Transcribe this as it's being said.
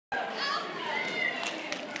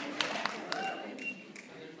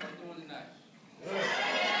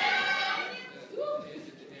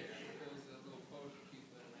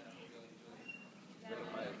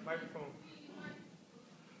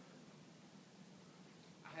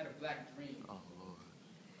black dream. Oh, Lord.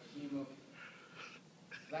 A dream of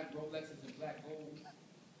black Rolexes and black gold,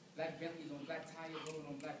 black Bentleys on black tires rolling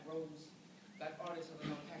on black roads, black artists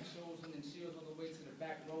selling on packed shows and then shields all the way to the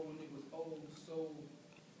back row, and it was oh so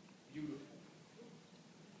beautiful.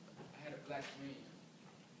 I had a black dream.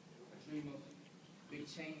 A dream of big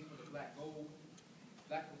chains for the black gold,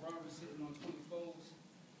 black Ferrari sitting on 24s,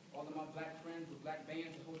 all of my black friends with black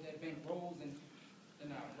bands to hold their bank rolls, and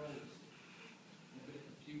then I rose in a bit of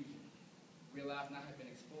confusion, realizing I had been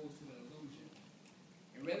exposed to an illusion.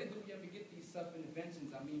 And rarely do we ever get these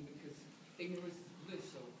self-interventions, I mean, because ignorance is bliss,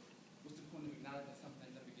 so what's the point of acknowledging something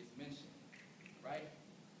that never gets mentioned, right?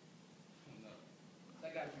 I don't know. So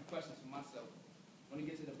I got a few questions for myself. When I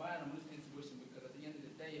get to the bottom, I'm listening to intuition, because at the end of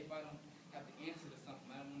the day, if I don't have the answer to something,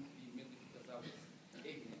 I don't want it to be merely because I was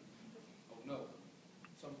ignorant. Oh no.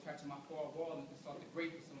 So I'm attached to my far wall and consult the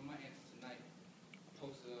great for some of my answers tonight. A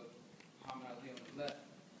poster of Muhammad Ali on the left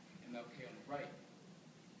and MLK on the right.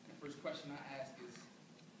 And the first question I ask is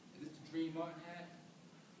this the dream Martin had?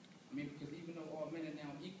 I mean, because even though all men are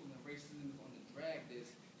now equal and racism is on the drag,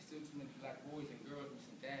 there's still too many black boys and girls with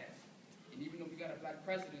some dads. And even though we got a black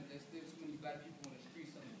president, there's still too many black people on the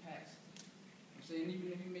streets selling packs. I'm saying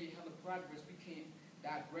even if we made hella progress, we can't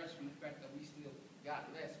digress from the fact that we still got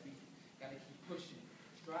less. We got to keep pushing,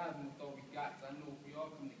 striving with all we got. Because I know if we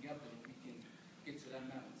all come together, we can get to that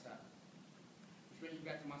mountaintop. Which brings me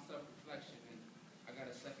back to my self-reflection, and I got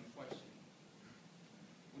a second question.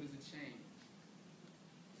 What is a chain?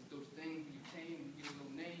 Is it those things we obtain, we get a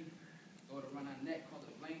little name, throw it around our neck, call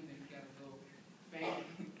it blame, then we got a little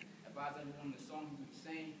fame, advise everyone the song we would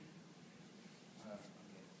sing?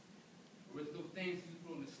 Or is it those things you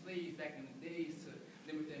put on the slaves back in the days to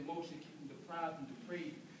limit their emotion, keep them deprived and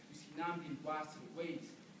depraved? You see, now I'm getting wise to the ways.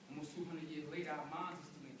 Almost 200 years later, our minds are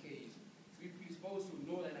still engaged. So we predisposed to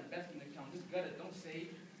ignore that investment account. This gutter don't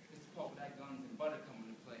save. It's the part where that guns and butter come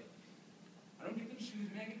into play. I don't get them shoes,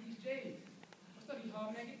 man, get these J's. I study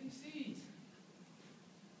hard, man, get them C's.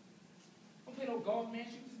 Don't play no golf, man,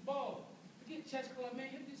 shoot this ball. Forget chess club, man,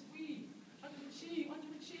 hit this weed. Underachieve,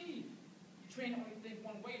 underachieve. You train to only think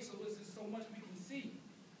one way, so there's just so much we can see.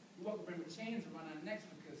 We walk around with chains around our necks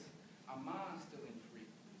because our minds still ain't free.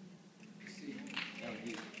 You see, I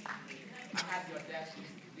have the audacity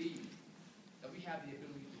to believe that we have the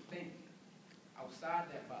ability to think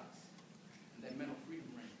outside that box and that mental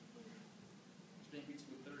freedom ring. Which brings me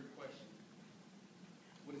to a third question.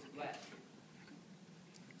 What is black?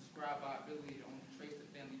 Describe our ability to only trace the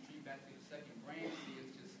family tree back to the second branch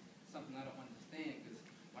is just something I don't understand. Because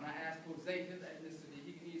when I ask Jose his ethnicity,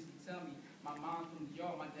 he can easily tell me my mom's from New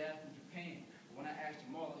York, my dad's from Japan. But when I ask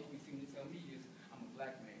Jamal, he can seem to tell me is I'm a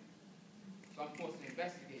black man. So I'm forced to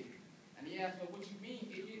investigate. And he asked, well, what you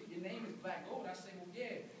mean? Your name is Black Gold. I say, well,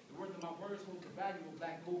 yeah, the worth of my words holds the value of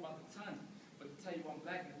black gold by the ton. But to tell you I'm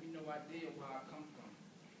black is we no idea where I come from.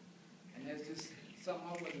 And that's just something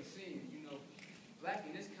I wasn't seeing. You know, black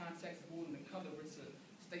in this context of holding the color, it's a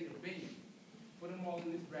state of being. Put them all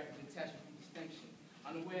in this bracket, detachment from distinction.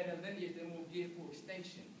 Unaware that lineage, they're more geared for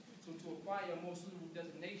extinction. So to acquire a more suitable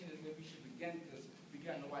designation is where we should begin, because we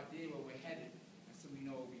got no idea where we're headed, and so we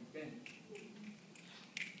know where we've been.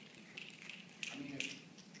 I mean, if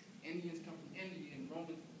Indians come from India and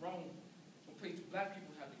Romans from Rome, what place do black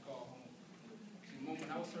people have to call home? See, the moment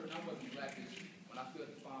I was certain I wasn't black is when I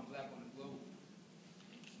failed to find black on the globe.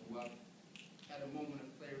 So I had a moment of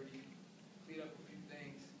clarity, cleared up a few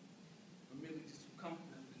things, but merely just too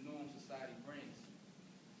comfortable with the norm society brings.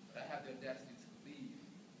 But I have the audacity to believe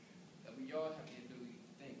that we all have the ability to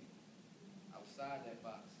think outside that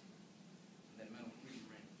box.